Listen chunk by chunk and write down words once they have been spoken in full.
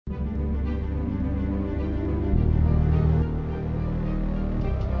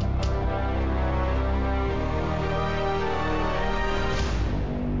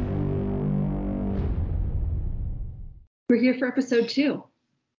here for episode 2.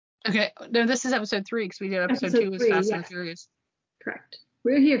 Okay. No, this is episode 3 because we did episode 2 was 3, Fast yes. and Furious. Correct.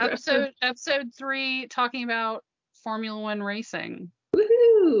 We're here for episode 3 talking about Formula One racing.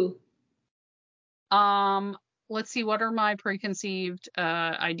 Woohoo! Let's see, what are my preconceived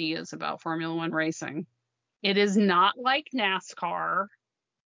ideas about Formula One racing? It is not like NASCAR.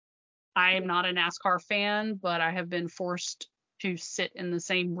 I am not a NASCAR fan, but I have been forced to sit in the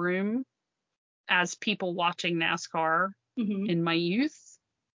same room as people watching NASCAR in my youth,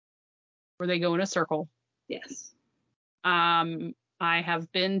 where they go in a circle. Yes. I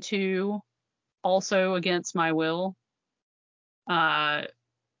have been to, also against my will,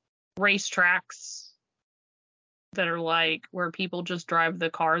 racetracks that are like where people just drive the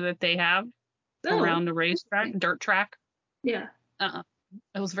car that they have around the racetrack, dirt track. Yeah.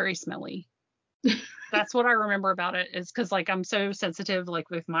 It was very smelly. That's what I remember about it, is because like I'm so sensitive, like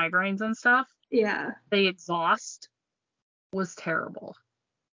with migraines and stuff. Yeah. The exhaust was terrible.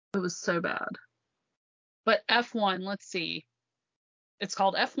 It was so bad. But F1, let's see. It's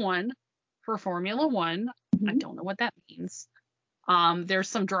called F1 for Formula One. I don't know what that means. There's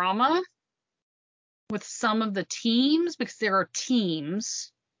some drama with some of the teams because there are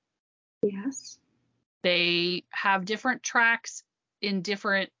teams. Yes. They have different tracks in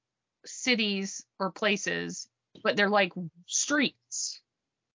different cities or places, but they're like streets.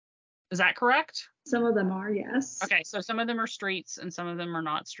 Is that correct? Some of them are, yes. Okay, so some of them are streets and some of them are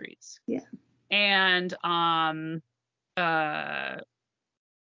not streets. Yeah. And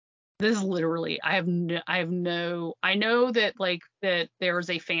this is literally, I know that like that there's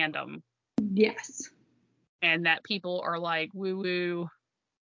a fandom. Yes. And that people are like, woo woo,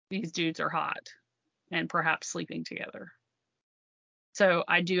 these dudes are hot, and perhaps sleeping together. So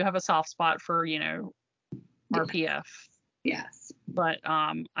I do have a soft spot for, RPF. Yes. But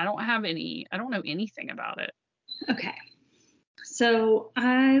I don't know anything about it. Okay. So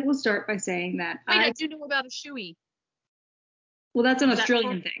I will start by saying that I do know about a shoey. Well, that's an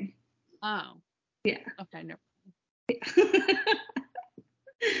Australian thing. Oh. Yeah. Okay, no. Yeah.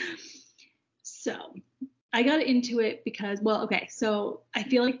 So I got into it because, so I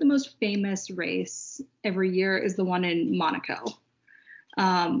feel like the most famous race every year is the one in Monaco.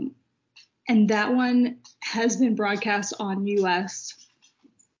 And that one has been broadcast on US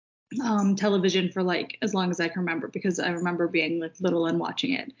television for like as long as I can remember, because I remember being like little and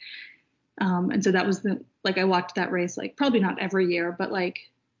watching it. And so that was I watched that race, like probably not every year, but like.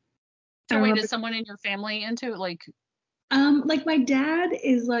 So wait, is someone in your family into it? Like my dad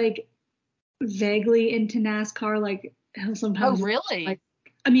is like vaguely into NASCAR, like he'll sometimes. Oh, really? Like,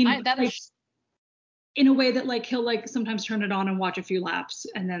 I mean, in a way that like he'll like sometimes turn it on and watch a few laps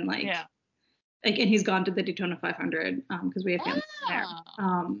and then like. Yeah. Like, and he's gone to the Daytona 500 because we have family there.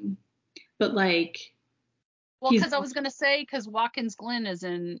 But like. Well, because I was gonna say, because Watkins Glen is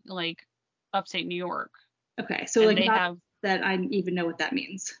in like upstate New York. Okay, so like not that I even know what that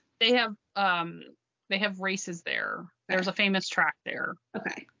means. They have races there. Okay. There's a famous track there.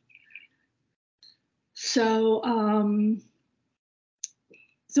 Okay. So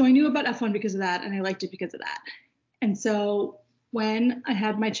so I knew about F1 because of that, and I liked it because of that. And so when I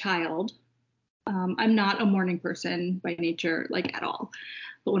had my child, I'm not a morning person by nature, like at all.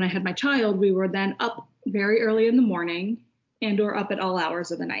 But when I had my child, we were then up very early in the morning or up at all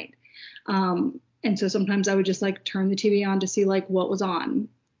hours of the night. And so sometimes I would just like turn the TV on to see like what was on.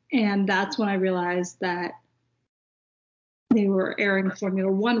 And that's when I realized that they were airing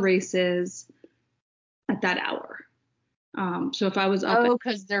Formula One races at that hour. So if I was up. Oh,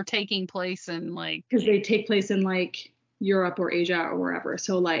 because they're taking place in like. Because they take place in like Europe or Asia or wherever.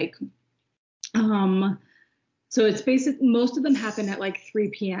 So like. So it's basically, most of them happen at like 3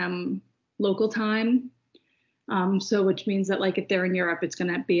 p.m. local time. So which means that like if they're in Europe, it's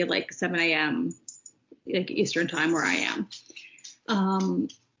going to be like 7 a.m. like Eastern time where I am.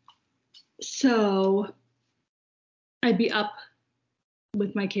 So I'd be up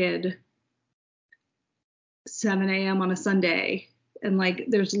with my kid 7 a.m. on a Sunday, and like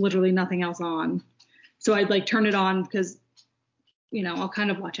there's literally nothing else on. So I'd like turn it on because I'll kind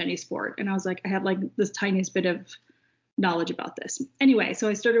of watch any sport. And I was like, I have like this tiniest bit of knowledge about this. Anyway, so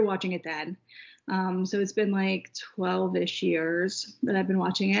I started watching it then. So it's been like 12-ish years that I've been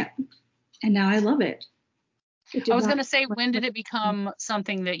watching it. And now I love it. I was going to say, when did it become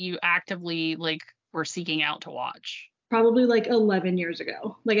something that you actively like were seeking out to watch? Probably like 11 years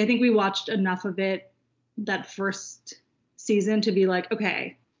ago. Like, I think we watched enough of it that first season to be like,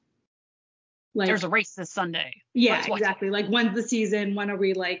 okay. Like, there's a race this Sunday. Yeah, exactly. Like, when's the season? When are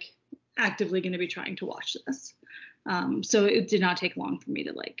we like actively going to be trying to watch this? So it did not take long for me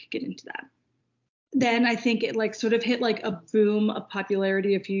to like get into that. then I think it like sort of hit like a boom of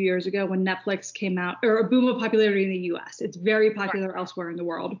popularity a few years ago when Netflix came out, or a boom of popularity in the US. It's very popular elsewhere in the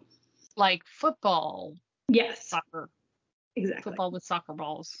world. Like football, Yes, soccer, exactly. football with soccer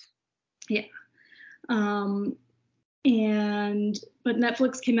balls. Yeah. But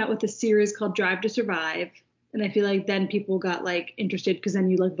Netflix came out with a series called Drive to Survive. And I feel like then people got like interested because then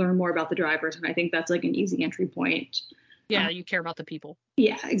you like learn more about the drivers. And I think that's like an easy entry point. Yeah, you care about the people.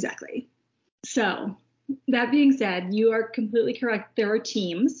 Yeah, exactly. So that being said, you are completely correct. There are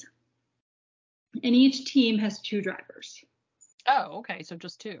teams, and each team has 2 drivers. Oh, okay. So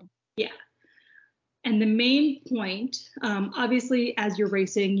just 2. Yeah. And the main point, obviously, as you're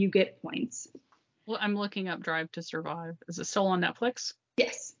racing, you get points. Well, I'm looking up Drive to Survive. Is it still on Netflix?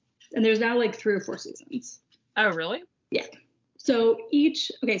 Yes. And there's now like 3 or 4 seasons. Oh, really? Yeah. So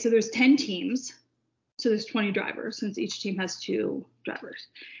so there's 10 teams. So there's 20 drivers since each team has 2 drivers.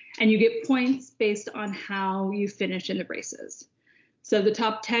 And you get points based on how you finish in the races. So the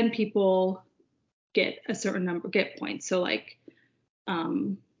top 10 people get a certain number, get points. So like,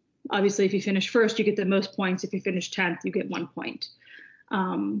 obviously if you finish first, you get the most points. If you finish 10th, you get 1 point.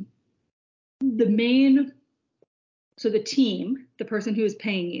 So the team, the person who is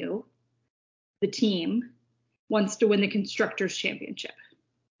paying you, the team wants to win the Constructors' Championship,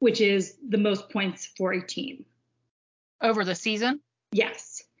 which is the most points for a team. Over the season?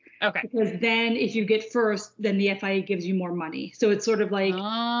 Yes. Okay. Because then if you get first, then the FIA gives you more money. So it's sort of like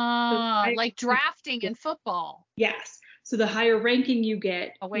like drafting in football. Yes. So the higher ranking you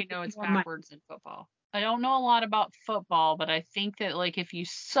get. Oh wait, no, it's backwards in football. I don't know a lot about football, but I think that like if you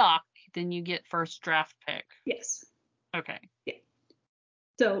suck, then you get first draft pick. Yes. Okay. Yeah.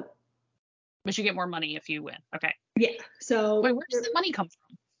 So. But you get more money if you win. Okay. Yeah. So. Wait, where does the money come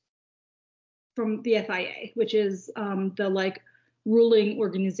from? From the FIA, which is the like ruling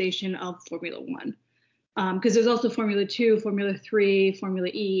organization of Formula One. Because there's also Formula 2, Formula 3, Formula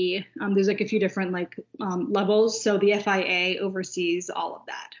E. There's like a few different like levels. So the FIA oversees all of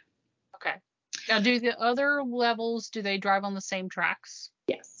that. Okay. Now, do the other levels, do they drive on the same tracks?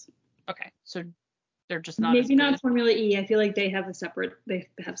 Yes. Okay. So they're just not maybe not Formula E. I feel like they have separate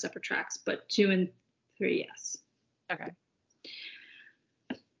tracks, but 2 and 3, yes. Okay.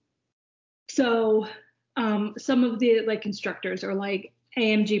 So some of the like constructors are like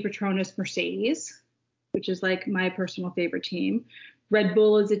AMG, Petronas, Mercedes, which is like my personal favorite team. Red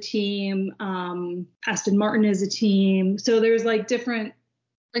Bull is a team. Aston Martin is a team. So there's like different.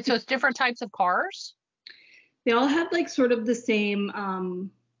 So it's different types of cars? They all have like sort of the same.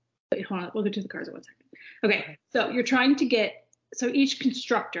 Wait, hold on. We'll get to the cars in 1 second. Okay. So you're trying to get. So each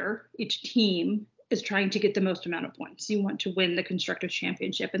constructor, each team is trying to get the most amount of points. You want to win the Constructors'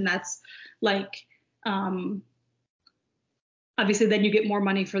 Championship. And that's like, obviously then you get more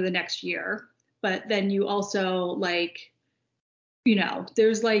money for the next year. But then you also like,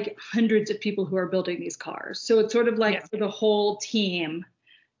 there's like hundreds of people who are building these cars. So it's sort of like for the whole team,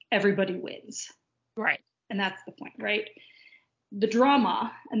 everybody wins. Right. And that's the point, right? The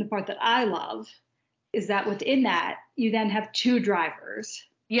drama and the part that I love is that within that, you then have 2 drivers.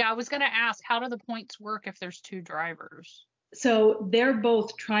 Yeah, I was going to ask, how do the points work if there's 2 drivers? So they're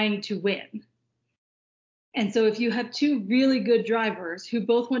both trying to win. And so if you have 2 really good drivers who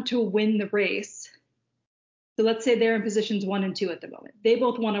both want to win the race, so let's say they're in positions 1 and 2 at the moment, they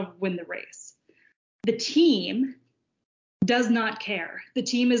both want to win the race. The team does not care. The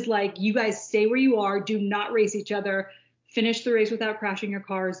team is like, you guys stay where you are, do not race each other, finish the race without crashing your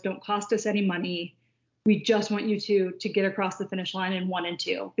cars, don't cost us any money. We just want you to get across the finish line in 1 and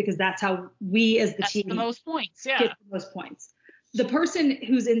 2, because that's how we as the team the most points, get the most points. The person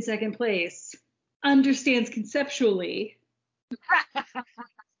who's in second place understands conceptually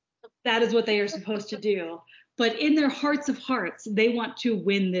that is what they are supposed to do. But in their hearts of hearts, they want to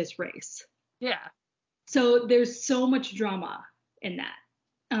win this race. Yeah. So there's so much drama in that.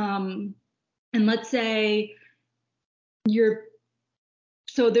 And let's say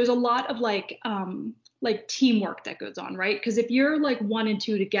so there's a lot of like teamwork that goes on, right? Because if you're like 1 and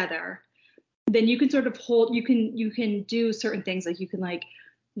 2 together, then you can sort of you can do certain things, like you can like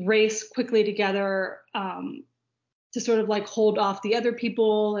race quickly together to sort of like hold off the other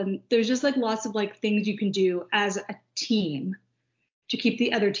people. And there's just like lots of like things you can do as a team to keep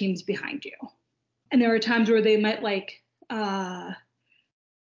the other teams behind you. And there are times where they might like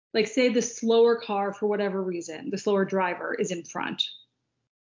say the slower car, for whatever reason, the slower driver is in front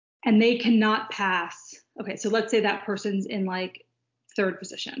and they cannot pass. Okay, so let's say that person's in like 3rd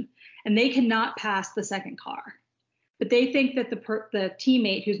position and they cannot pass the second car, but they think that the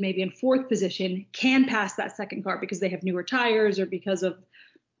teammate who's maybe in 4th position can pass that second car because they have newer tires or because of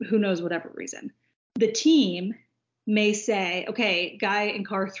who knows whatever reason. the team may say, okay, guy in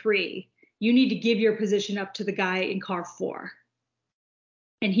car 3, you need to give your position up to the guy in car 4.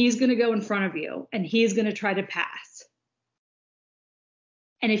 And he's going to go in front of you and he's going to try to pass.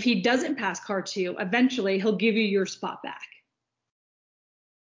 And if he doesn't pass car 2, eventually he'll give you your spot back.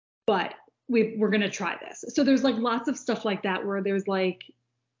 But we're going to try this. So there's like lots of stuff like that where there's like,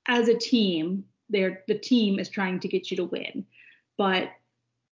 as a team, the team is trying to get you to win. But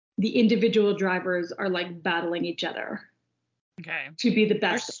the individual drivers are like battling each other. Okay. To be the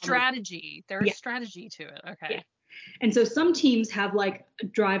best. There's strategy. There's strategy to it. Okay. Yeah. And so some teams have like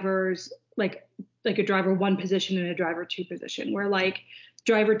drivers, like a driver 1 position and a driver 2 position, where like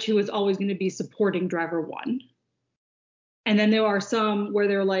driver 2 is always going to be supporting driver 1. And then there are some where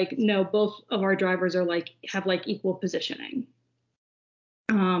they're like, no, both of our drivers are like, have like equal positioning.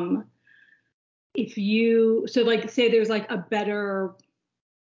 So like say there's like a better,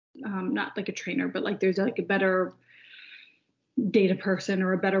 not like a trainer, but like there's like a better data person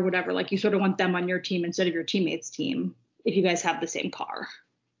or a better whatever, like you sort of want them on your team instead of your teammates' team if you guys have the same car.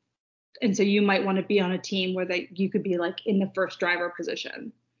 And so you might want to be on a team where you could be like in the first driver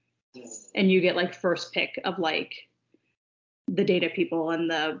position and you get like first pick of like the data people and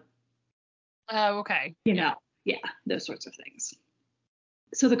the okay. Those sorts of things.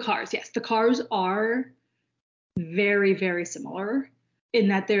 So the cars are very, very similar in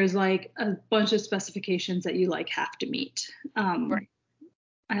that there's like a bunch of specifications that you like have to meet. Right.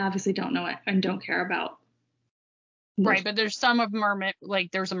 I obviously don't know it and don't care about. Right, but there's some of them are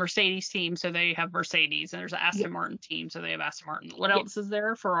like there's a Mercedes team, so they have Mercedes, and there's an Aston Martin team, so they have Aston Martin. What else is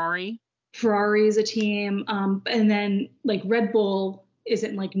there? Ferrari is a team, and then like Red Bull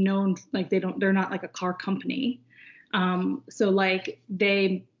isn't like known, like they're not like a car company, so like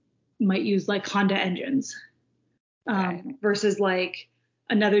they might use like Honda engines, versus like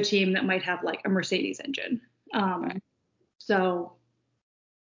another team that might have like a Mercedes engine. So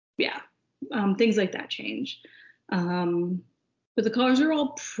things like that change. But the cars are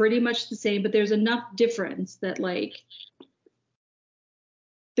all pretty much the same, but there's enough difference that like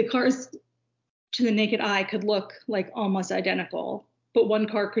the cars to the naked eye could look like almost identical, but one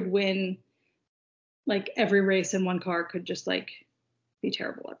car could win like every race and one car could just like be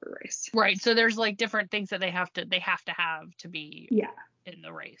terrible every race. Right. So there's like different things that they have to have to be in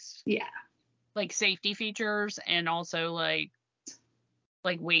the race. Yeah. Like safety features and also like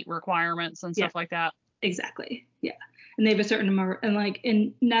weight requirements and stuff like that. Exactly. Yeah. And they have a certain amount, and like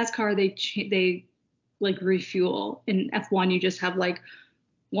in NASCAR, they like refuel. In F1, you just have like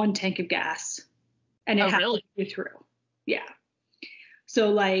one tank of gas, and it has to go through. Yeah. So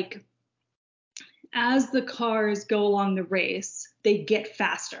like, as the cars go along the race, they get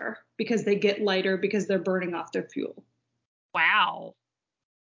faster because they get lighter because they're burning off their fuel. Wow.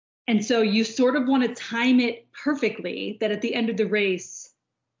 And so you sort of want to time it perfectly that at the end of the race,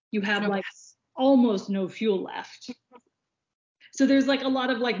 you have almost no fuel left. So there's like a lot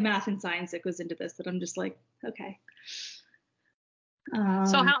of like math and science that goes into this that I'm just like, okay.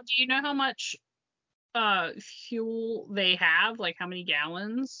 So do you know how much fuel they have? Like how many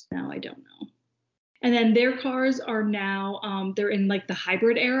gallons? No, I don't know. And then their cars are now, they're in like the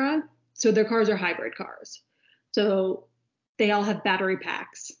hybrid era. So their cars are hybrid cars. So they all have battery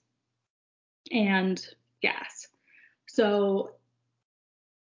packs and gas. So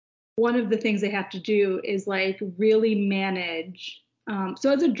one of the things they have to do is like really manage.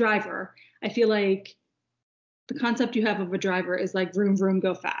 So as a driver, I feel like the concept you have of a driver is like vroom, vroom,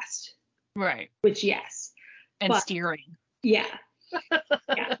 go fast. Right. Which, yes. And steering. Yeah.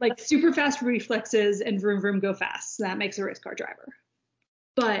 Yeah. Like super fast reflexes and vroom, vroom, go fast. So that makes a race car driver.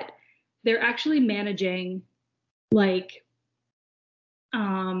 But they're actually managing like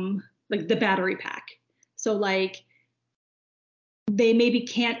the battery pack. So like they maybe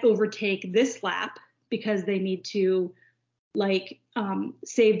can't overtake this lap because they need to like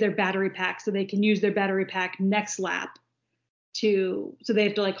save their battery pack so they can use their battery pack next lap so they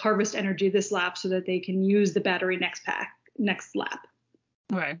have to like harvest energy this lap so that they can use the battery next lap.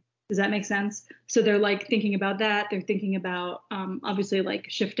 Okay. Does that make sense? So they're like thinking about that. They're thinking about obviously like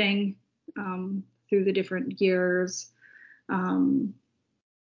shifting through the different gears,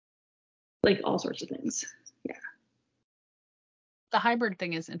 like all sorts of things. Yeah. The hybrid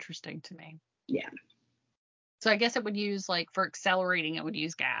thing is interesting to me. Yeah. So I guess it would use like for accelerating, it would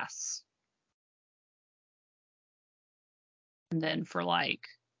use gas. And then for like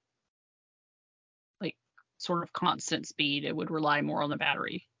sort of constant speed, it would rely more on the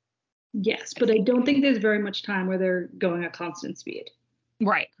battery. Yes, but I don't think there's very much time where they're going at constant speed.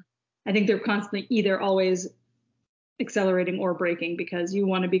 Right. I think they're constantly either always accelerating or braking because you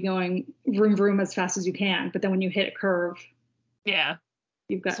want to be going vroom vroom as fast as you can. But then when you hit a curve, Yeah.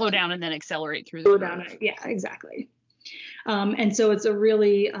 you've got slow to down and then accelerate through slow the down. curve. Yeah, exactly. And so it's a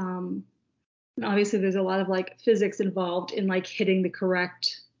really, obviously there's a lot of like physics involved in like hitting the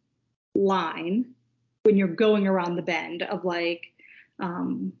correct line when you're going around the bend of like,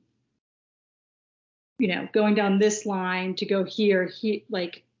 going down this line to go here,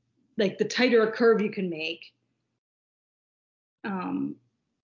 like the tighter a curve you can make.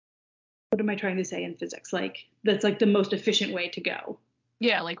 What am I trying to say in physics? Like that's like the most efficient way to go.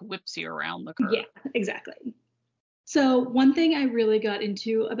 Yeah, like whips you around the curve. Yeah, exactly. So one thing I really got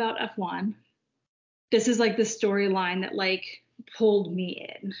into about F1, this is like the storyline that like pulled me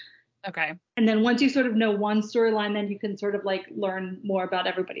in. Okay. And then once you sort of know one storyline, then you can sort of like learn more about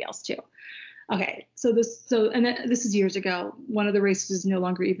everybody else too. Okay, this is years ago. One of the races is no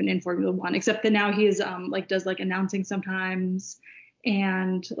longer even in Formula One, except that now he is like does like announcing sometimes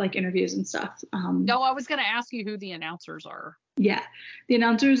and like interviews and stuff. No, I was gonna ask you who the announcers are. Yeah, the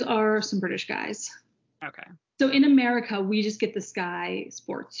announcers are some British guys. Okay. So in America, we just get the Sky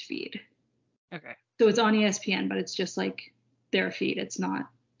Sports feed. Okay. So it's on ESPN, but it's just like their feed. It's not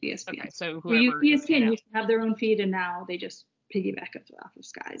ESPN. Okay, so whoever ESPN used to have their own feed, and now they just piggyback off of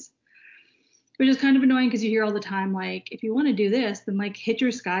Sky's. Which is kind of annoying because you hear all the time, like, if you want to do this, then like hit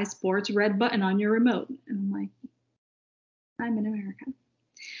your Sky Sports red button on your remote. And I'm like, I'm in America.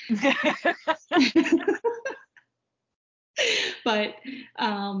 But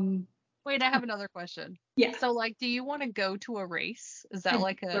wait, I have another question. Yeah. So like, do you want to go to a race? Is that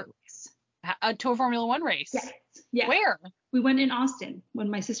like to a Formula One race? Yes. Yeah. Where? We went in Austin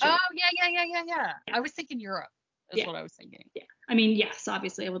when my sister. Oh, yeah. I was thinking Europe. That's what I was thinking. Yeah. I mean, yes,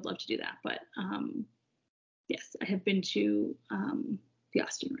 obviously I would love to do that, but yes, I have been to the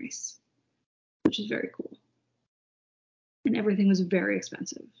Austin race, which is very cool. And everything was very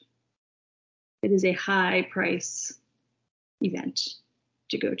expensive. It is a high price event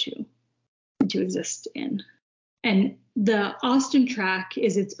to go to and to exist in. And the Austin track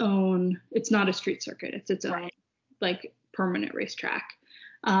is its own, it's not a street circuit, it's its own like permanent racetrack.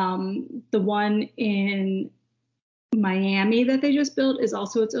 The one in Miami that they just built is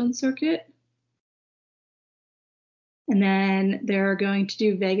also its own circuit. And then they're going to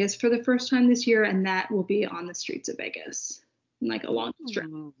do Vegas for the first time this year, and that will be on the streets of Vegas, like a long strip.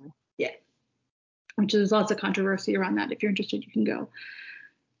 Yeah. Which there's lots of controversy around that. If you're interested, you can go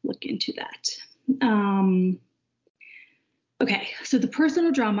look into that. Okay, so the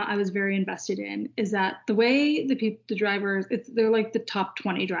personal drama I was very invested in is that the way the drivers, they're like the top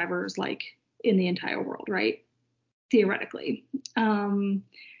 20 drivers like in the entire world, right? Theoretically.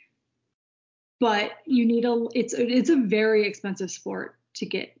 But you need it's a very expensive sport to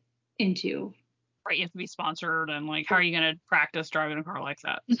get into. Right, you have to be sponsored, and like, how are you going to practice driving a car like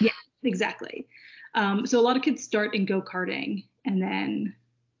that? Yeah, exactly. So a lot of kids start in go-karting, and then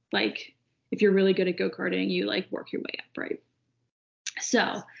like if you're really good at go-karting, you like work your way up, right?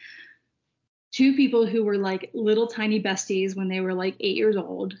 So two people who were like little tiny besties when they were like 8 years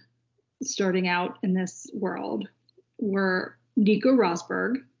old, starting out in this world, were Nico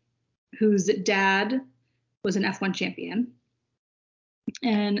Rosberg, whose dad was an F1 champion,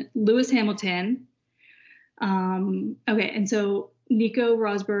 and Lewis Hamilton. Okay, and so Nico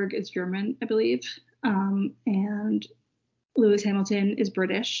Rosberg is German, I believe, and Lewis Hamilton is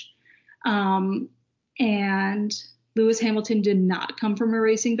British. And Lewis Hamilton did not come from a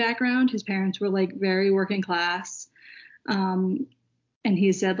racing background. His parents were like very working class. And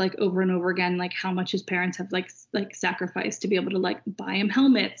he said like over and over again, like how much his parents have like sacrificed to be able to like buy him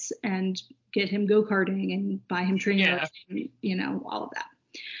helmets and get him go-karting and buy him training, all of that.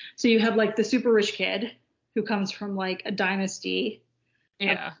 So you have like the super rich kid who comes from like a dynasty.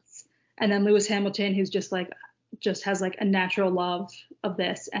 Yeah. And then Lewis Hamilton, who's just has like a natural love of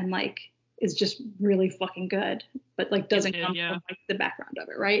this and like is just really fucking good, but like doesn't come from like the background of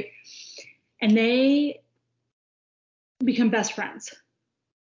it, right? And they become best friends.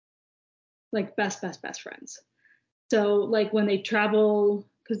 Like best friends. So like when they travel,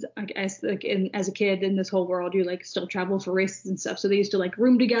 because I guess like as a kid in this whole world, you like still travel for races and stuff. So they used to like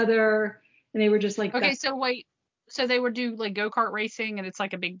room together, and they were just like so they would do like go-kart racing, and it's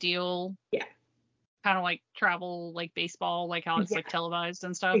like a big deal. Yeah. Kind of like travel like baseball, like how it's like televised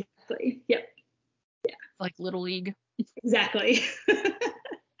and stuff. Exactly. Yep. Yeah. Like Little League. Exactly.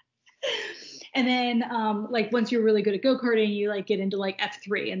 And then like once you're really good at go-karting, you like get into like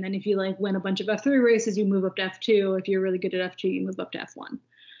F3. And then if you like win a bunch of F3 races, you move up to F2. If you're really good at F2, you move up to F1.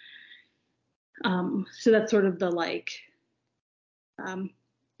 So that's sort of the like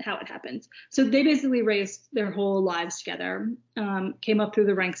how it happens. So they basically raced their whole lives together, came up through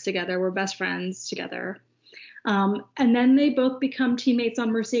the ranks together, were best friends together. And then they both become teammates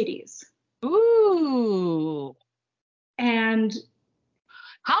on Mercedes. Ooh. And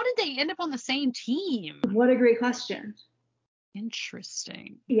how did they end up on the same team? What a great question.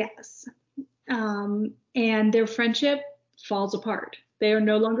 Interesting. Yes. And their friendship falls apart. They are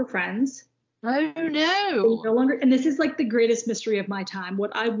no longer friends. Oh no longer, and this is like the greatest mystery of my time.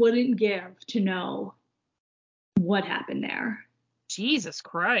 What I wouldn't give to know what happened there. Jesus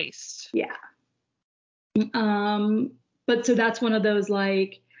Christ. Yeah. But so that's one of those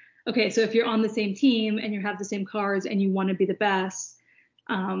like, okay, so if you're on the same team and you have the same cars and you want to be the best,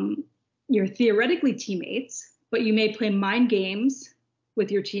 you're theoretically teammates, but you may play mind games with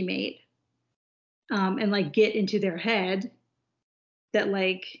your teammate, and like get into their head that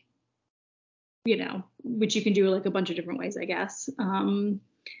like, you know, which you can do like a bunch of different ways, I guess.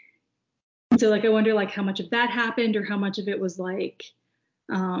 So like I wonder like how much of that happened, or how much of it was like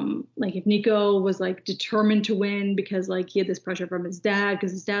if Nico was like determined to win because like he had this pressure from his dad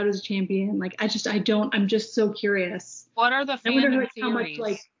because his dad was a champion. Like I'm just so curious. What are the fandom I wonder like theories? how much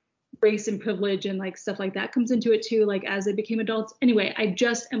like race and privilege and like stuff like that comes into it too, like as they became adults. Anyway, I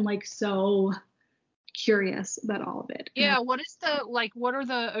just am like so curious about all of it. Yeah, what is the like what are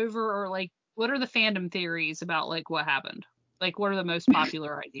the what are the fandom theories about like what happened? Like what are the most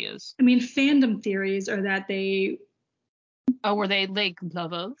popular ideas? I mean, fandom theories are that were they like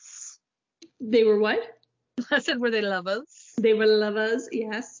lovers? They were what? I said, were they lovers? They were lovers,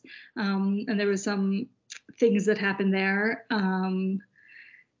 yes. And there were some things that happened there. And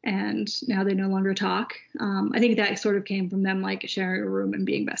now they no longer talk. I think that sort of came from them like sharing a room and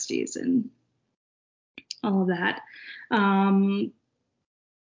being besties and all of that. I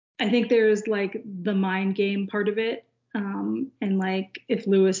think there's like the mind game part of it. And like if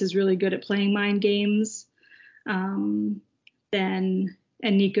Lewis is really good at playing mind games, then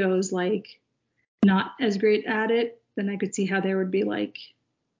and Nico's like not as great at it, then I could see how there would be like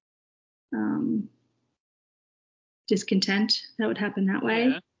discontent that would happen that way.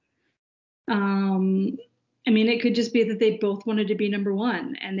 Yeah. I mean, it could just be that they both wanted to be number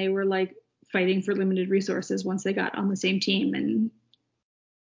one and they were like fighting for limited resources once they got on the same team. And,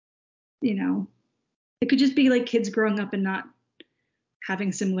 you know, it could just be like kids growing up and not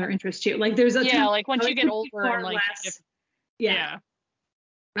having similar interests too. Like there's a like once you get older and like yeah.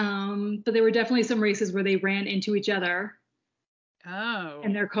 But there were definitely some races where they ran into each other. Oh.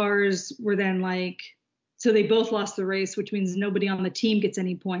 And their cars were then like, so they both lost the race, which means nobody on the team gets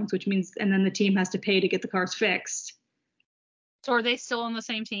any points, which means, and then the team has to pay to get the cars fixed. So are they still on the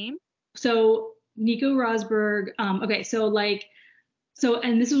same team? So Nico Rosberg, okay,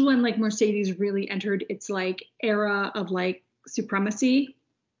 and this is when like Mercedes really entered its like era of like supremacy.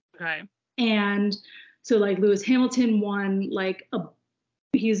 Okay. And so like Lewis Hamilton won like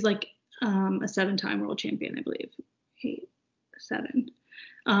he's like a 7-time world champion, I believe. 7.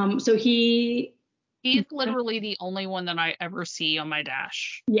 So he's literally the only one that I ever see on my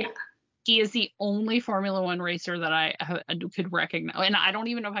dash. Yeah. He is the only Formula One racer that I could recognize. And I don't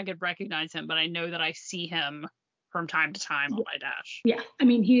even know if I could recognize him, but I know that I see him from time to time on my dash. Yeah. I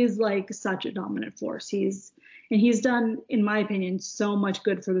mean, he is like such a dominant force. He's done, in my opinion, so much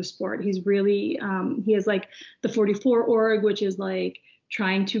good for the sport. He's really, he has like the 44 org, which is like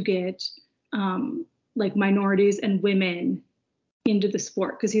trying to get like minorities and women into the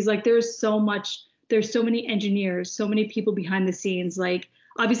sport. Cause he's like, there's so many engineers, so many people behind the scenes. Like,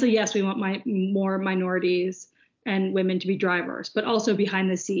 obviously, yes, we want more minorities and women to be drivers, but also behind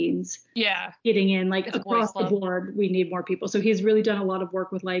the scenes, getting in like across the board, we need more people. So he's really done a lot of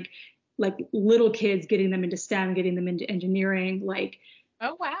work with like little kids, getting them into STEM, getting them into engineering, like,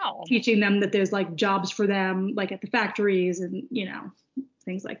 oh wow, teaching them that there's like jobs for them, like at the factories and, you know,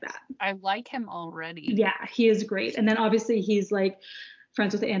 things like that. I like him already. Yeah, he is great. And then obviously he's like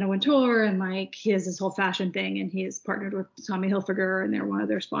friends with Anna Wintour, and like he has this whole fashion thing, and he is partnered with Tommy Hilfiger, and they're one of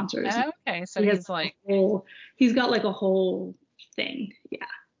their sponsors. Oh, okay, so he's like he's got like a whole thing. Yeah.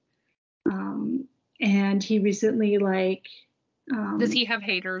 And he recently like does he have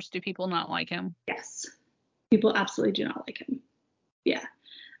haters? Do people not like him? Yes, people absolutely do not like him. Yeah.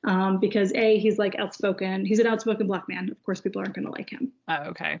 Because he's like outspoken. He's an outspoken Black man. Of course, people aren't going to like him. Oh,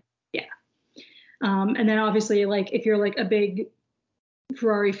 okay. Yeah. And then obviously, like if you're like a big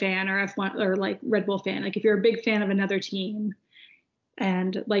Ferrari fan or F1 or like Red Bull fan, like if you're a big fan of another team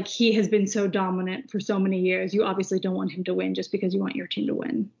and like he has been so dominant for so many years, you obviously don't want him to win just because you want your team to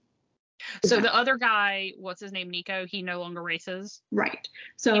win. So the other guy, what's his name, Nico, he no longer races? Right.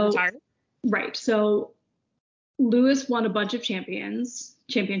 So he retired? Right. So Lewis won a bunch of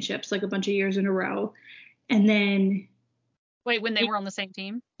championships, like a bunch of years in a row. And then. Wait, when they were on the same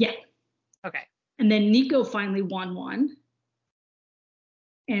team? Yeah. Okay. And then Nico finally won one.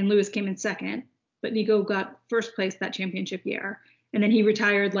 And Lewis came in second. But Nico got first place that championship year. And then he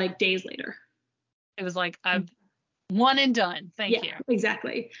retired like days later. It was like, I've one and done. Thank you.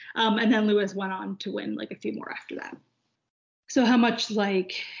 Exactly. And then Lewis went on to win like a few more after that. So how much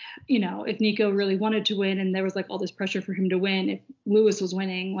like, if Nico really wanted to win and there was like all this pressure for him to win, if Lewis was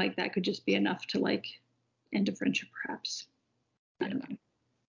winning, like that could just be enough to like end a friendship perhaps. I don't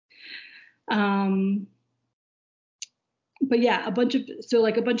know. But yeah, a bunch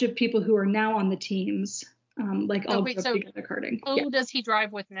of people who are now on the teams, like all grew up together karting. Who does he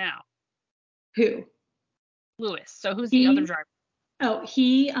drive with now? Who? Lewis. So who's the other driver? Oh,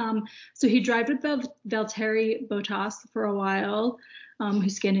 he drove with Valtteri Bottas for a while,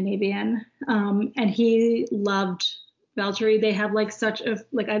 who's Scandinavian, and he loved Valtteri. They have like such a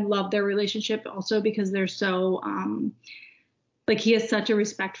I love their relationship also because they're so he has such a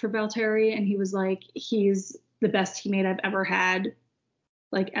respect for Valtteri, and he was like he's the best teammate I've ever had,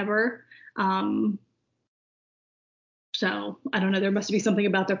 like ever. So I don't know. There must be something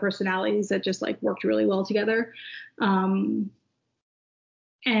about their personalities that just like worked really well together. And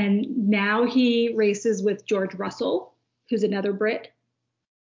now he races with George Russell, who's another Brit.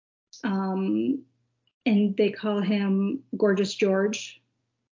 And they call him Gorgeous George.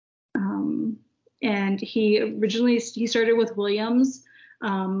 And he started with Williams,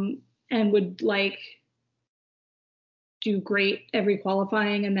 and would like do great every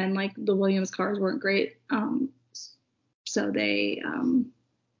qualifying. And then like the Williams cars weren't great. So they,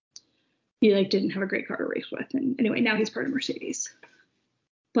 he like didn't have a great car to race with. And anyway, now he's part of Mercedes.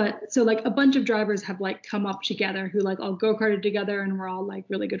 But so like a bunch of drivers have like come up together who like all go-karted together and we're all like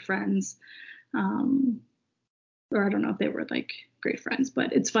really good friends. Or I don't know if they were like great friends,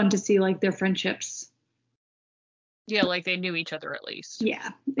 but it's fun to see like their friendships. Yeah, like they knew each other at least.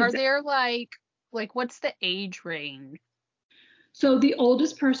 Yeah. Exactly. Are there like what's the age range? So the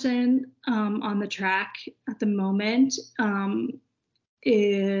oldest person on the track at the moment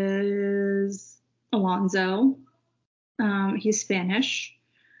is Alonso. He's Spanish.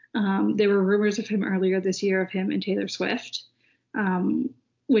 There were rumors of him earlier this year of him and Taylor Swift,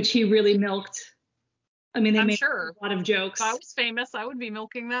 which he really milked. I mean, they made a lot of jokes. If I was famous, I would be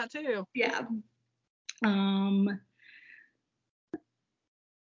milking that too. Yeah.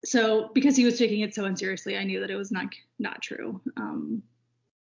 So because he was taking it so unseriously, I knew that it was not true.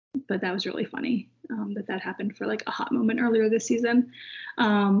 But that was really funny that happened for like a hot moment earlier this season.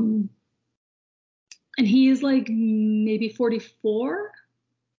 And he is like maybe 44.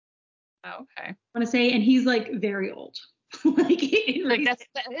 Oh, okay. I want to say, and he's like very old.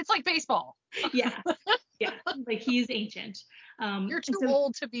 It's like baseball. Yeah. Like he's ancient. You're too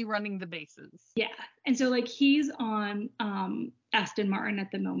old to be running the bases. Yeah. And so like he's on Aston Martin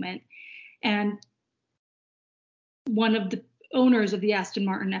at the moment, and one of the owners of the Aston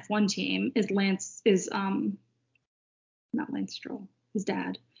Martin F1 team is not Lance Stroll, his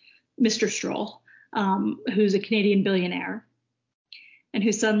dad, Mr. Stroll, who's a Canadian billionaire, and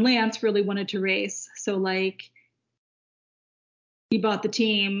whose son Lance really wanted to race. So like he bought the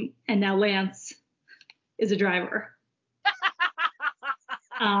team, and now Lance is a driver.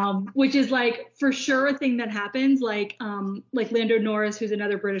 Which is like for sure a thing that happens. Like Lando Norris, who's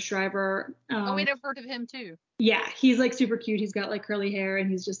another British driver. Wait, I've heard of him too. Yeah, he's like super cute. He's got like curly hair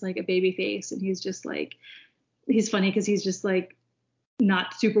and he's just like a baby face, and he's just like he's funny because he's just like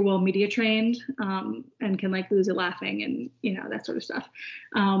not super well media trained, and can like lose it laughing and that sort of stuff.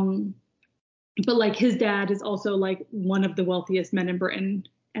 But like his dad is also like one of the wealthiest men in Britain,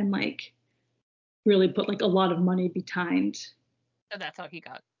 and like really put like a lot of money behind. So that's how he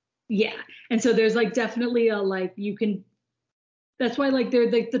got. Yeah. And so there's like definitely that's why like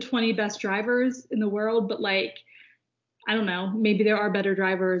they're like the 20 best drivers in the world, but like, I don't know, maybe there are better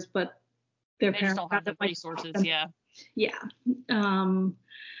drivers, but their parents don't have the resources. Yeah. Yeah.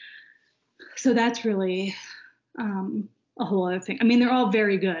 So that's really a whole other thing. I mean, they're all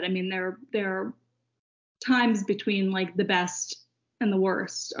very good. I mean, there are times between like the best and the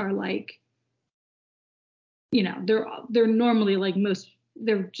worst are like, they're normally like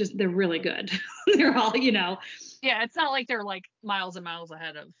they're really good. They're all, Yeah, it's not like they're like miles and miles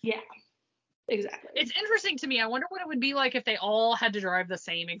ahead of. Yeah, exactly. It's interesting to me. I wonder what it would be like if they all had to drive the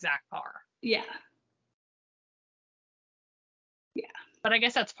same exact car. Yeah. But I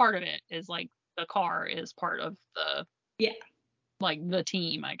guess that's part of it, is like the car is part of the like the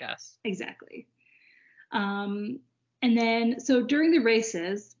team, I guess. Exactly. And then so during the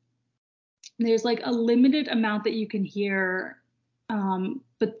races, there's like a limited amount that you can hear,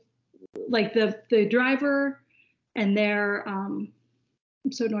 but like the driver and their I'm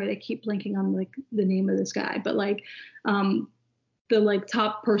so annoyed I keep blanking on like the name of this guy, but like the like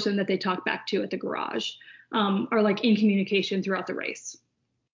top person that they talk back to at the garage are like in communication throughout the race.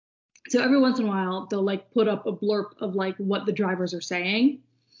 So every once in a while they'll like put up a blurb of like what the drivers are saying.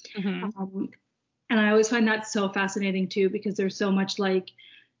 Mm-hmm. And I always find that so fascinating too, because there's so much like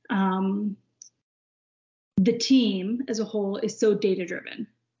the team as a whole is so data driven.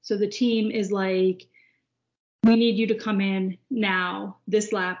 So the team is like, we need you to come in now,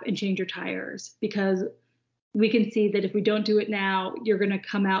 this lap, and change your tires, because we can see that if we don't do it now, you're going to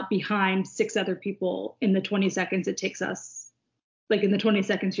come out behind 6 other people in the 20 seconds it takes us. Like in the 20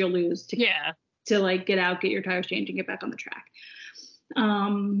 seconds you'll lose to like get out, get your tires changed, and get back on the track.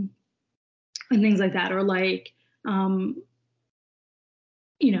 And things like that. Or like, you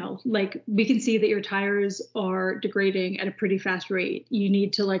know, like we can see that your tires are degrading at a pretty fast rate. You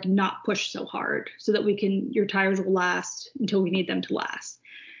need to like not push so hard so that your tires will last until we need them to last.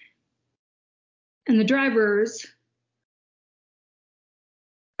 And the drivers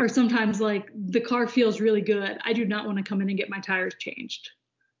are sometimes like, the car feels really good. I do not want to come in and get my tires changed.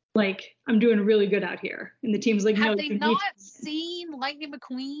 Like, I'm doing really good out here. And the team's like, have no, they not seen Lightning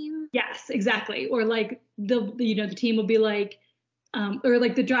McQueen? Yes, exactly. Or like the team will be like, or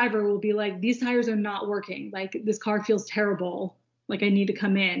like the driver will be like, these tires are not working. Like, this car feels terrible. Like, I need to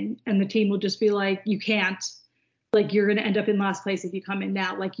come in. And the team will just be like, you can't. Like, you're going to end up in last place if you come in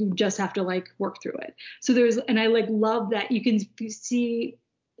now. Like, you just have to like work through it. So and I like love that you can see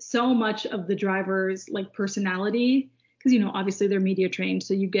so much of the driver's like personality, because, you know, obviously they're media trained.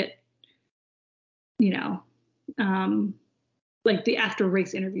 So you get, you know, like the after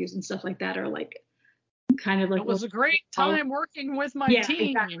race interviews and stuff like that are like kind of like, it was a great time working with my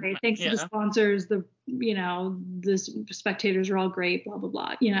team. Exactly. Thanks to the sponsors, the spectators are all great, blah blah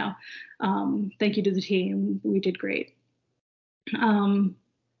blah, you know. Thank you to the team, we did great.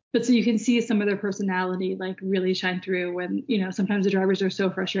 But so you can see some of their personality like really shine through when, you know, sometimes the drivers are so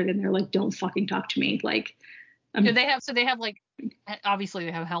frustrated and they're like, don't fucking talk to me. Like, they have like, obviously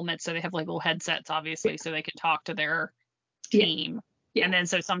they have helmets, so they have like little headsets, obviously, so they can talk to their team. Yeah. And then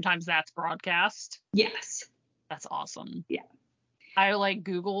so sometimes that's broadcast. Yes. That's awesome. Yeah. I like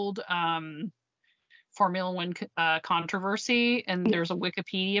Googled Formula One controversy, and there's a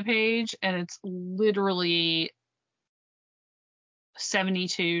Wikipedia page, and it's literally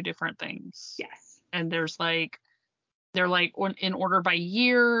 72 different things. Yes. And there's like, they're like in order by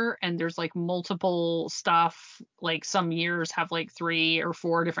year, and there's like multiple stuff. Like some years have like 3 or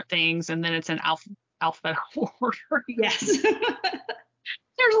 4 different things, and then it's in alphabetical order. Yes.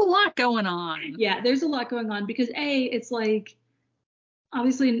 There's a lot going on. Yeah, there's a lot going on because it's like,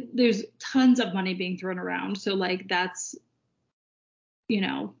 obviously there's tons of money being thrown around. So like that's, you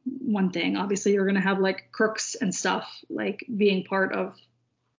know, one thing. Obviously you're going to have like crooks and stuff like being part of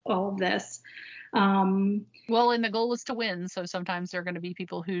all of this. Well, and the goal is to win. So sometimes there are going to be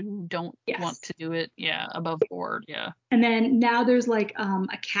people who don't want to do it. Yeah. Above board. Yeah. And then now there's like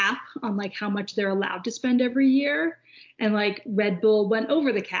a cap on like how much they're allowed to spend every year. And like Red Bull went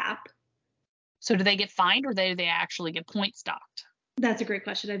over the cap. So do they get fined, or do they actually get points docked? That's a great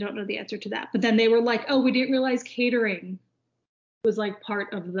question. I don't know the answer to that. But then they were like, oh, we didn't realize catering was like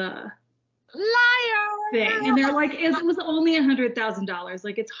part of the liar thing. And they're like, it was only $100,000.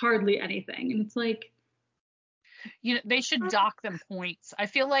 Like, it's hardly anything. And it's like, you know, they should dock them points. I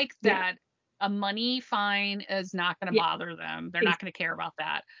feel like that a money fine is not going to bother them. They're not going to care about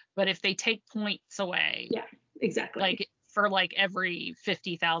that. But if they take points away, exactly. Like for like every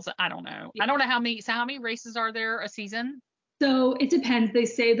 50,000, I don't know. I don't know how many races are there a season? So it depends. They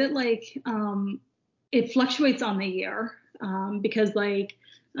say that like it fluctuates on the year because like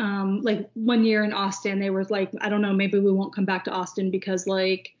 1 year in Austin, they were like, I don't know, maybe we won't come back to Austin because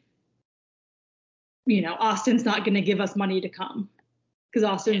like, you know, Austin's not going to give us money to come because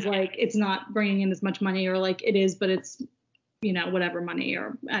Austin's like, it's not bringing in as much money, or like it is, but it's, you know, whatever money,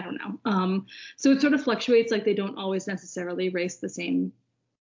 or I don't know. So it sort of fluctuates. Like they don't always necessarily race the same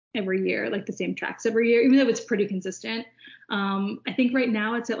every year, like the same tracks every year, even though it's pretty consistent. I think right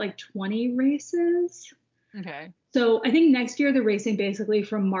now it's at like 20 races. Okay. So I think next year they're racing basically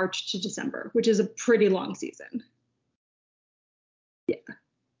from March to December, which is a pretty long season. Yeah.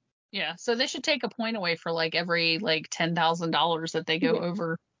 Yeah. So they should take a point away for like every like $10,000 that they go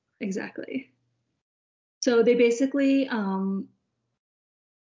over. Exactly. So they basically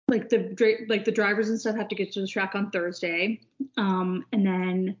like the drivers and stuff have to get to the track on Thursday. And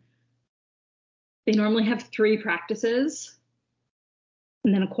then they normally have 3 practices.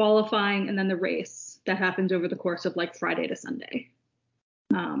 and then a qualifying, and then the race that happens over the course of like Friday to Sunday.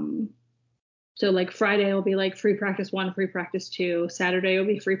 So like Friday will be like free practice 1, free practice 2. Saturday will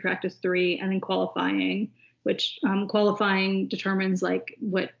be free practice 3, and then qualifying, which qualifying determines like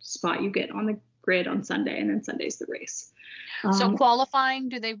what spot you get on the grid on Sunday, and then Sunday's the race. So qualifying,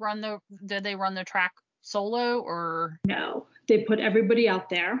 do they run the track solo or? No, they put everybody out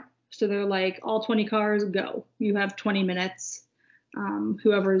there. So they're like, all 20 cars go. You have 20 minutes.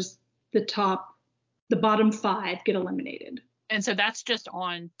 Whoever's the bottom 5 get eliminated. And so that's just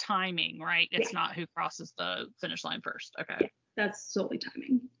on timing, right? It's Yeah. not who crosses the finish line first. Okay. Yeah, that's solely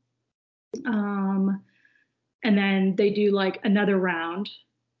timing. And then they do like another round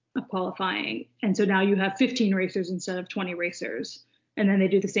of qualifying. And so now you have 15 racers instead of 20 racers. And then they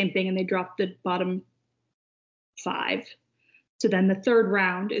do the same thing and they drop the bottom 5. So then the third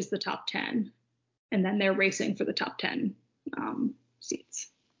round is the top 10. And then they're racing for the top 10 seats.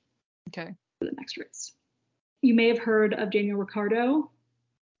 Okay. For the next race. You may have heard of Daniel Ricciardo.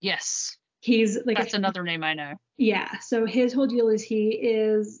 Yes. He's like that's another name I know. Yeah. So his whole deal is he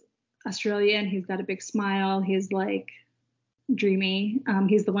is Australian. He's got a big smile. He's like dreamy.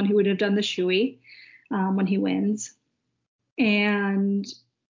 He's the one who would have done the shoey when he wins. And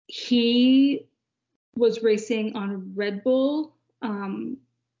he was racing on Red Bull.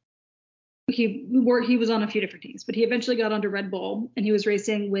 He was on a few different teams, but he eventually got onto Red Bull and he was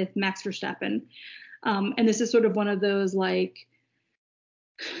racing with Max Verstappen. And this is sort of one of those like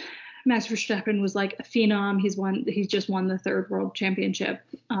Max Verstappen was like a phenom. He's just won the 3rd world championship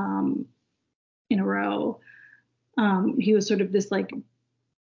in a row. He was sort of this kid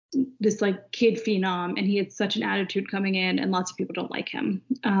phenom, and he had such an attitude coming in, and lots of people don't like him.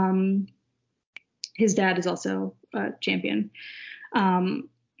 His dad is also a champion.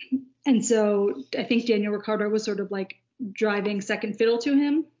 And so I think Daniel Ricciardo was sort of like driving second fiddle to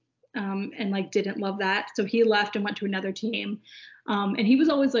him. And like didn't love that. So he left and went to another team. And he was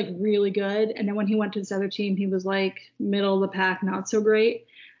always like really good. And then when he went to this other team, he was like middle of the pack, not so great.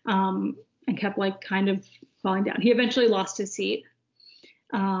 And kept like kind of falling down. He eventually lost his seat.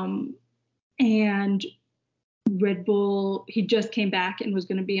 And Red Bull, he just came back and was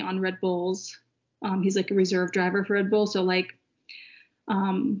going to be on Red Bulls. He's like a reserve driver for Red Bull. So like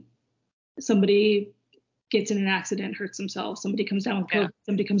somebody gets in an accident, hurts themselves, somebody comes down with COVID,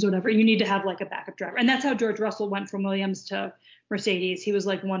 somebody comes whatever, you need to have like a backup driver. And that's how George Russell went from Williams to Mercedes. He was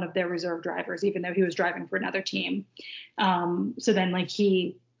like one of their reserve drivers, even though he was driving for another team. So then like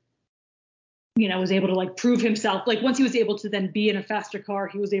he, was able to like prove himself. Like once he was able to then be in a faster car,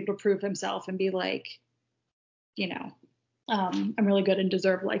 he was able to prove himself and be like, I'm really good and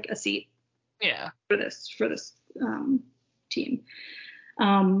deserve like a seat. Yeah. For this team.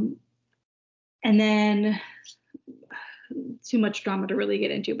 And then too much drama to really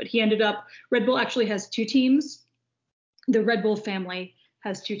get into, but he ended up, Red Bull actually has 2 teams. The Red Bull family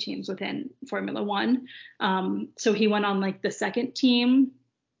has 2 teams within Formula One. So he went on like the 2nd team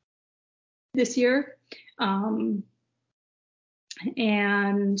this year. And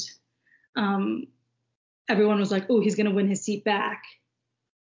everyone was like, oh, he's going to win his seat back.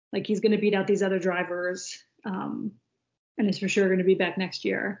 Like he's going to beat out these other drivers. And is for sure going to be back next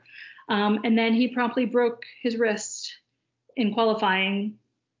year. And then he promptly broke his wrist in qualifying,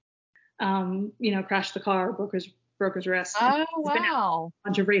 crashed the car, broke his wrist. Oh, wow. Been out a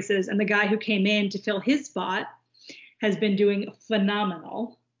bunch of races. And the guy who came in to fill his spot has been doing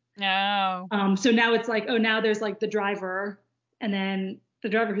phenomenal. No. So now it's like, now there's like the driver, and then the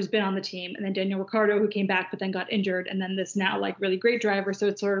driver who's been on the team, and then Daniel Ricciardo who came back but then got injured, and then this now like really great driver. So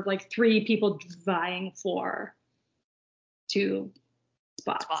it's sort of like 3 people vying for 2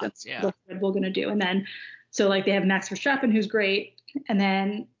 spots. Yeah. What's Red Bull going to do? And then, so like they have Max Verstappen, who's great. And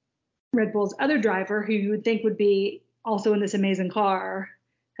then Red Bull's other driver, who you would think would be also in this amazing car,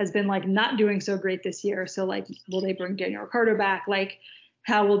 has been like not doing so great this year. So like, will they bring Daniel Ricciardo back? Like,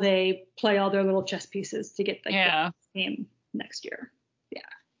 how will they play all their little chess pieces to get the team next year? Yeah.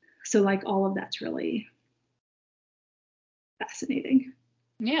 So like all of that's really fascinating.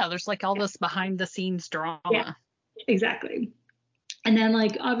 Yeah, there's like all this behind the scenes drama. Yeah, exactly. And then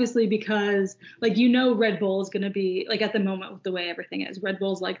like obviously because like Red Bull is going to be like at the moment with the way everything is, Red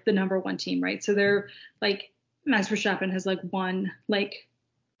Bull's like the number 1 team, right? So they're like Max Verstappen has like won like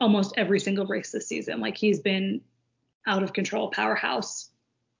almost every single race this season. Like he's been out of control powerhouse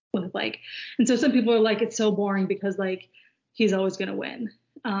with like, and so some people are like it's so boring because like he's always going to win.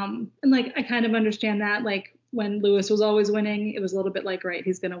 And like I kind of understand that. Like when Lewis was always winning, it was a little bit like, right,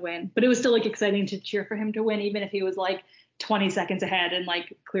 he's going to win, but it was still like exciting to cheer for him to win, even if he was like 20 seconds ahead and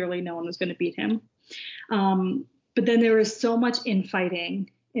like clearly no one was going to beat him. but then there was so much infighting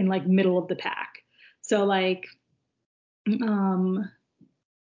in like middle of the pack. So like, so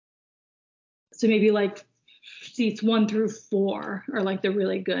maybe like seats 1 through 4 are like the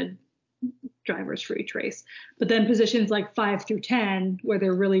really good drivers for each race. But then positions like 5 through 10, where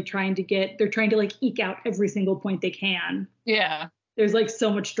they're trying to like eke out every single point they can. Yeah. There's like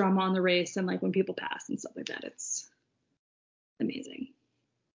so much drama on the race, and like when people pass and stuff like that, it's amazing.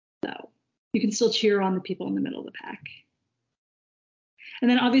 So you can still cheer on the people in the middle of the pack. And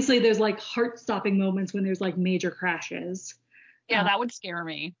then obviously there's like heart-stopping moments when there's like major crashes. Yeah, that would scare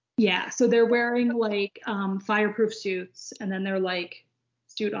me. Yeah, so they're wearing like fireproof suits, and then they're like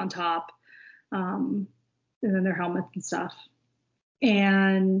suit on top, and then their helmets and stuff.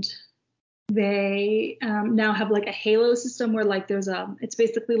 And they now have like a halo system where like there's it's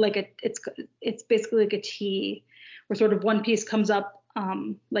basically like a T, where sort of one piece comes up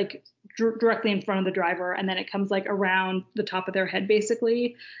like directly in front of the driver, and then it comes like around the top of their head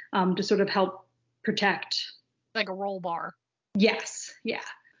basically, to sort of help protect. Like a roll bar. Yes, yeah.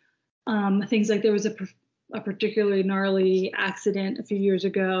 Things like there was a particularly gnarly accident a few years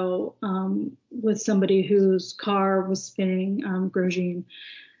ago with somebody whose car was spinning, Grosjean.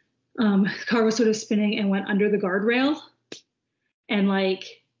 Car was sort of spinning and went under the guardrail. And like,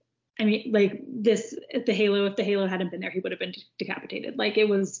 I mean, like this, if the halo hadn't been there, he would have been decapitated. Like it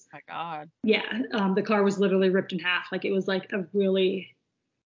was, oh my God. Yeah. The car was literally ripped in half. Like it was like a really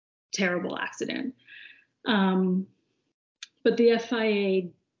terrible accident. But the FIA,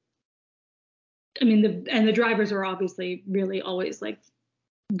 I mean, the drivers are obviously really always like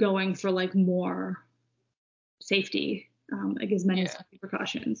going for like more safety, like as many safety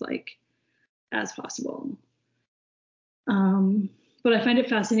precautions like as possible. But I find it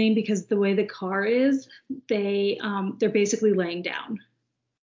fascinating because the way the car is, they're basically laying down.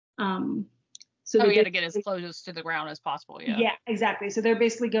 So you got to get as close to the ground as possible. Yeah. Yeah, exactly. So they're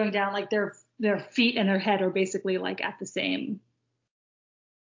basically going down, like their feet and their head are basically like at the same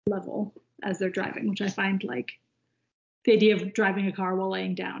level as they're driving, which I find like the idea of driving a car while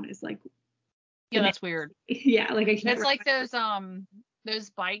laying down is like, yeah, that's weird. Yeah, like I can't. It's like those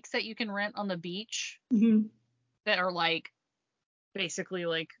bikes that you can rent on the beach that are like basically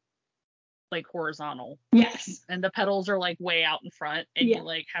like horizontal. Yes. And the pedals are like way out in front, and you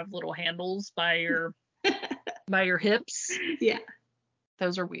like have little handles by your by your hips. Yeah.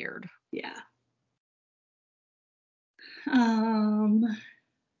 Those are weird. Yeah.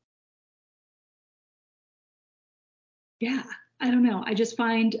 Yeah, I don't know. I just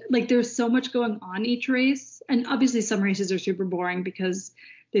find like there's so much going on each race. And obviously some races are super boring because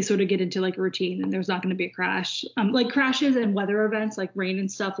they sort of get into like a routine and there's not going to be a crash. Like crashes and weather events like rain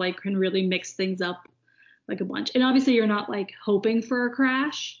and stuff like can really mix things up like a bunch. And obviously you're not like hoping for a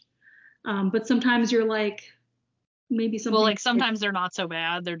crash. But sometimes you're like maybe something. Well, like sometimes they're not so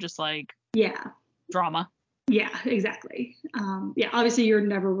bad. They're just like drama. Yeah, exactly. Yeah, obviously you're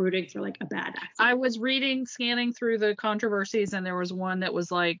never rooting for like a bad accident. I was scanning through the controversies, and there was one that was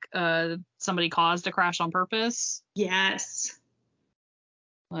like somebody caused a crash on purpose. Yes.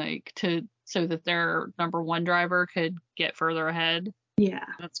 Like so that their number one driver could get further ahead. Yeah.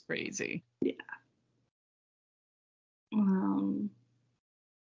 That's crazy. Yeah.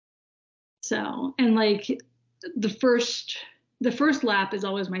 So, and like the first lap is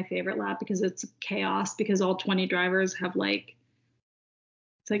always my favorite lap because it's chaos, because all 20 drivers have like,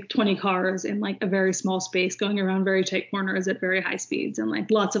 it's like 20 cars in like a very small space going around very tight corners at very high speeds, and like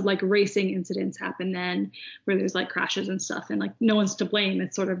lots of like racing incidents happen then where there's like crashes and stuff, and like no one's to blame.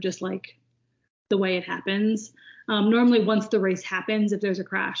 It's sort of just like the way it happens. Normally once the race happens, if there's a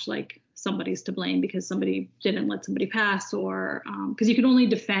crash, like somebody's to blame because somebody didn't let somebody pass, or because you can only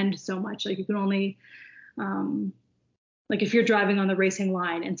defend so much. Like you can only like if you're driving on the racing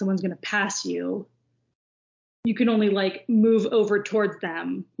line and someone's going to pass you, you can only like move over towards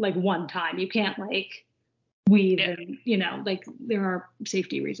them like one time. You can't like weave and, you know, like there are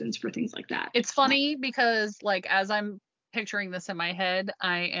safety reasons for things like that. It's funny because like as I'm picturing this in my head,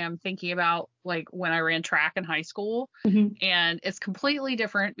 I am thinking about like when I ran track in high school, and it's completely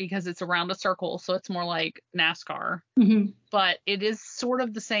different because it's around a circle, so it's more like NASCAR. But it is sort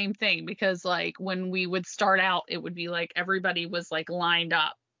of the same thing because like when we would start out, it would be like everybody was like lined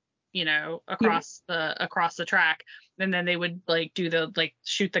up, you know, across the track, and then they would like do the like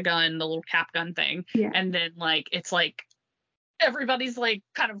shoot the gun, the little cap gun thing, and then like it's like everybody's like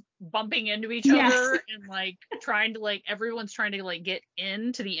kind of bumping into each other and like trying to like everyone's trying to like get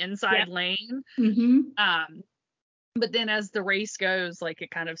into the inside lane. But then as the race goes, like it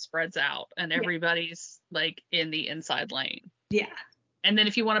kind of spreads out and everybody's like in the inside lane. Yeah. And then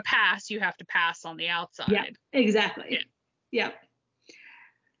if you want to pass, you have to pass on the outside. Yeah, exactly. Yeah.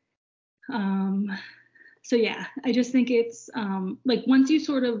 So yeah, I just think it's like once you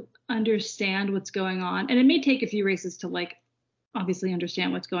sort of understand what's going on, and it may take a few races to like obviously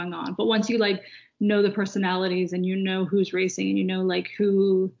understand what's going on, but once you like know the personalities and you know who's racing and you know like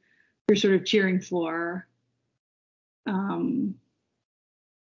who you're sort of cheering for,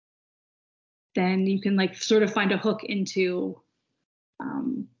 then you can like sort of find a hook into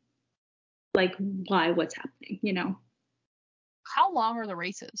like what's happening, you know. How long are the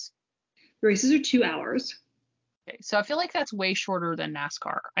races? The races are 2 hours. Okay, so I feel like that's way shorter than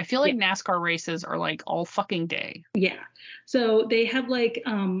NASCAR. I feel like NASCAR races are like all fucking day. Yeah. So they have like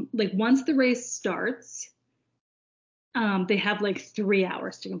once the race starts, they have like 3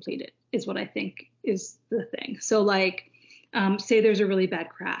 hours to complete it, is what I think is the thing. So like say there's a really bad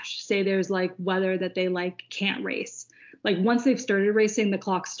crash, say there's like weather that they like can't race. Like once they've started racing, the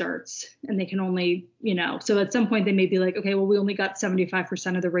clock starts and they can only, you know, so at some point they may be like, okay, well, we only got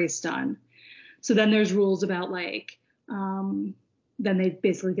 75% of the race done. So then there's rules about like, then they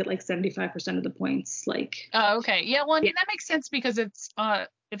basically get like 75% of the points. Like, oh, okay. Yeah, well, I mean, that makes sense because it's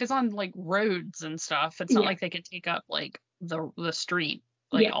if it's on like roads and stuff, it's not like they can take up like the street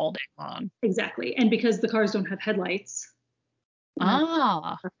like all day long. Exactly. And because the cars don't have headlights,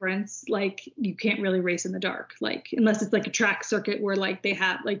 preference, like you can't really race in the dark, like unless it's like a track circuit where like they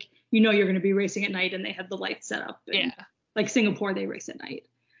have like, you know, you're going to be racing at night and they have the lights set up. And, like Singapore, they race at night,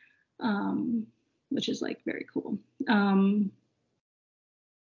 which is like very cool.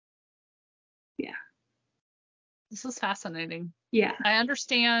 Yeah. This is fascinating. Yeah. I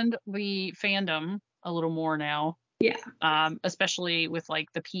understand the fandom a little more now. Yeah. Especially with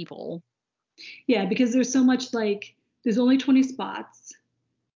like the people. Yeah, because there's so much like there's only 20 spots.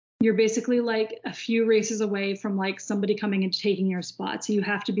 You're basically like a few races away from like somebody coming and taking your spot. So you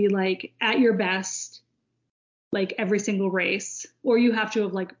have to be like at your best like every single race, or you have to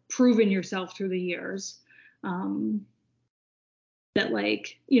have like proven yourself through the years. That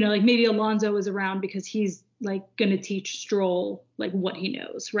like, you know, like maybe Alonso is around because he's like going to teach Stroll like what he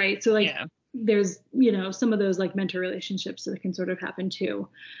knows, right? So like there's, you know, some of those like mentor relationships that can sort of happen too.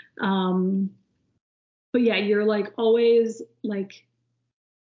 But yeah, you're like always like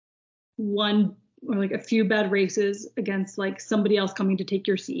one or like a few bad races against like somebody else coming to take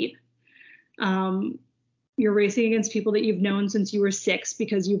your seat. You're racing against people that you've known since you were 6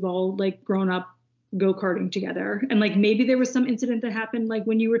 because you've all like grown up go-karting together. And like maybe there was some incident that happened like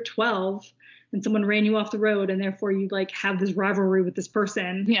when you were 12 and someone ran you off the road and therefore you like have this rivalry with this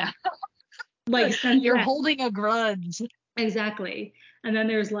person. Yeah. Like you're holding a grudge. Exactly. And then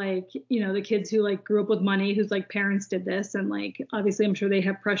there's like, you know, the kids who like grew up with money, whose like parents did this. And like, obviously I'm sure they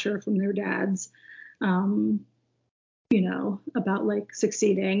have pressure from their dads, you know, about like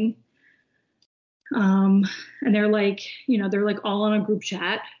succeeding. And they're like, you know, they're like all on a group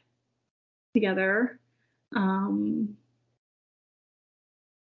chat together. And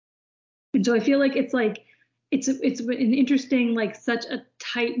so I feel like it's like, it's an interesting, like such a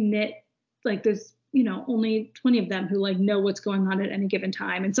tight knit, like there's, you know, only 20 of them who like know what's going on at any given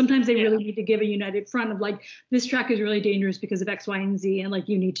time. And sometimes they really need to give a united front of like, this track is really dangerous because of X, Y, and Z. And like,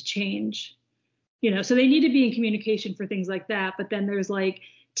 you need to change, you know, so they need to be in communication for things like that. But then there's like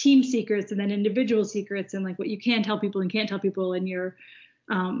team secrets and then individual secrets and like what you can tell people and can't tell people. And you're,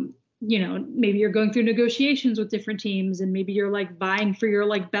 you know, maybe you're going through negotiations with different teams and maybe you're like vying for your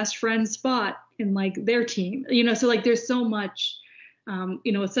like best friend's spot in like their team, you know, so like there's so much,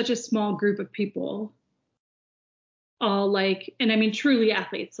 you know, it's such a small group of people all like, and I mean, truly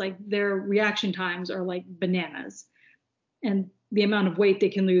athletes, like their reaction times are like bananas and the amount of weight they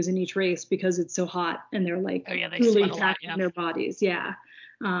can lose in each race because it's so hot and they're like truly taxing their bodies. Yeah.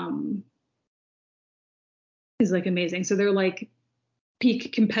 Is like amazing. So they're like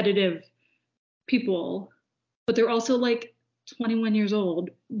peak competitive people, but they're also like 21 years old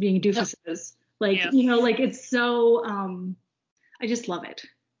being doofuses. Like, you know, like it's so, I just love it.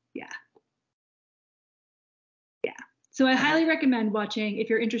 Yeah. Yeah. So I highly recommend watching if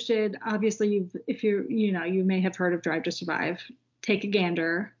you're interested. Obviously, if you're, you know, you may have heard of Drive to Survive. Take a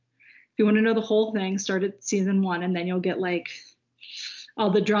gander. If you want to know the whole thing, start at season 1 and then you'll get like all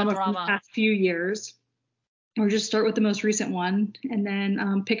the drama from the past few years. Or just start with the most recent one and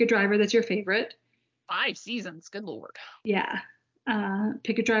then pick a driver that's your favorite. 5 seasons, good Lord. Yeah.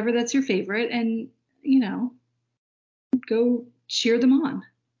 Pick a driver that's your favorite and, you know, go cheer them on.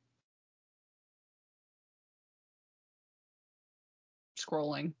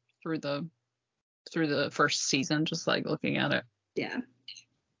 Scrolling through the first season, just like looking at it. Yeah.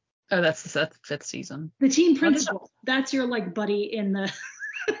 Oh, that's the fifth season. The team principal. That's your like buddy in the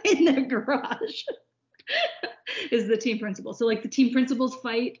in the garage. Is the team principal. So like the team principals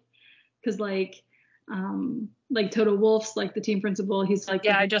fight because like Toto Wolff's like the team principal. He's like,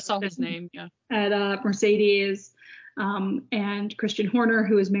 yeah, I just saw his name. Yeah. At Mercedes. And Christian Horner,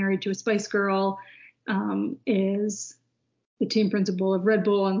 who is married to a Spice Girl, is the team principal of Red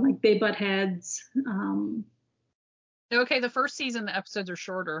Bull, and like they butt heads. Okay, the first season the episodes are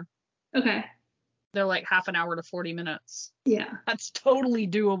shorter. Okay. They're like half an hour to 40 minutes. Yeah. That's totally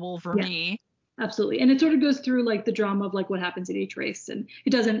doable for me. Absolutely. And it sort of goes through like the drama of like what happens in each race. And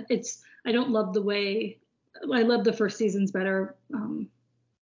I don't love the way, I love the first seasons better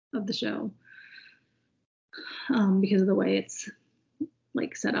of the show because of the way it's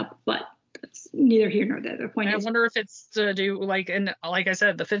like set up, but that's neither here nor there. The point I is, wonder if it's to do like, and like I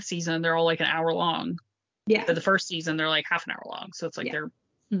said, the fifth season, they're all like an hour long. Yeah. But the first season, they're like half an hour long. So it's like they're.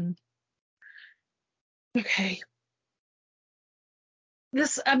 Okay.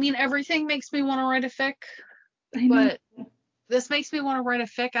 Everything makes me want to write a fic, but this makes me want to write a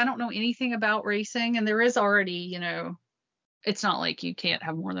fic. I don't know anything about racing, and there is already, it's not like you can't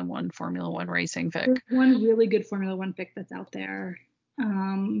have more than one Formula One racing fic. There's one really good Formula One fic that's out there.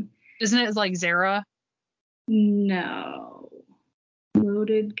 Isn't it like Zara? No.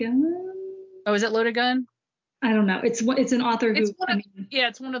 Loaded Gun? Oh, is it Loaded Gun? I don't know. It's an author who.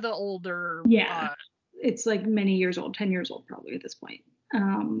 It's one of the older. Yeah. It's like many years old, 10 years old probably at this point.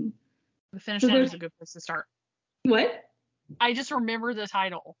 The finish line is a good place to start. What? I just remember the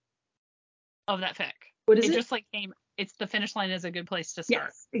title of that fic. What is it? It just like came. It's The Finish Line is a good place to start.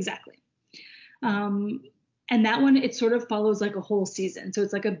 Yes, exactly. And that one, it sort of follows like a whole season. So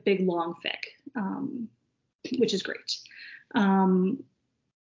it's like a big long fic, which is great. I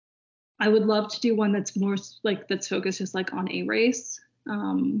would love to do one that's more like that's focused just like on a race.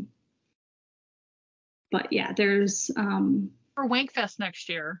 But yeah, there's for Wankfest next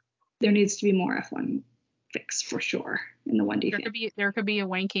year. There needs to be more F1 fics for sure in the 1D. There could be a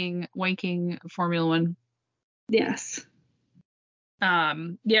wanking Formula One. Yes.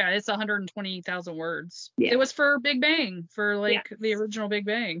 Yeah, it's 120,000 words. Yeah. It was for Big Bang, for the original Big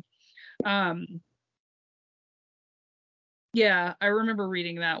Bang. Yeah, I remember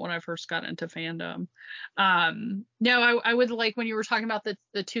reading that when I first got into fandom. No, I would like when you were talking about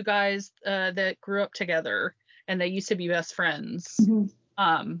the two guys that grew up together and they used to be best friends.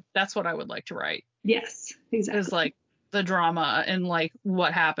 Mm-hmm. That's what I would like to write. Yes, exactly. Is like the drama and like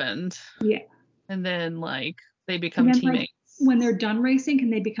what happened. Yeah. And then like they become teammates. Like, when they're done racing,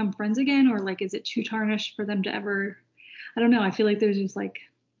 can they become friends again, or like is it too tarnished for them to ever? I don't know. I feel like there's just like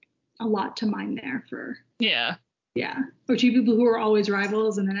a lot to mine there for. Yeah. Yeah. Or two people who are always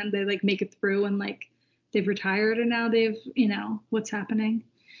rivals and then they like make it through and like they've retired and now they've, what's happening.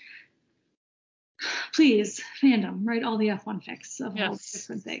 Please, fandom, write all the F1 fics of all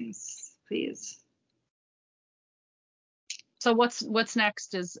different things, please. So what's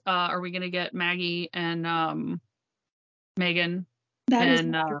next is are we gonna get Maggie and Megan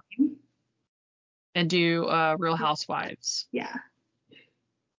and do Real Housewives? Yeah.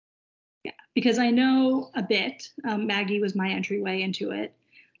 Yeah, because I know a bit. Maggie was my entryway into it.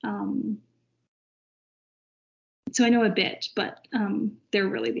 So I know a bit, but they're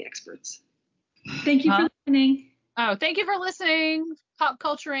really the experts. Thank you for listening. Oh, thank you for listening. Pop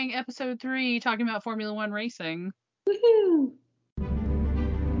Culturing episode 3, talking about Formula One racing. Woohoo!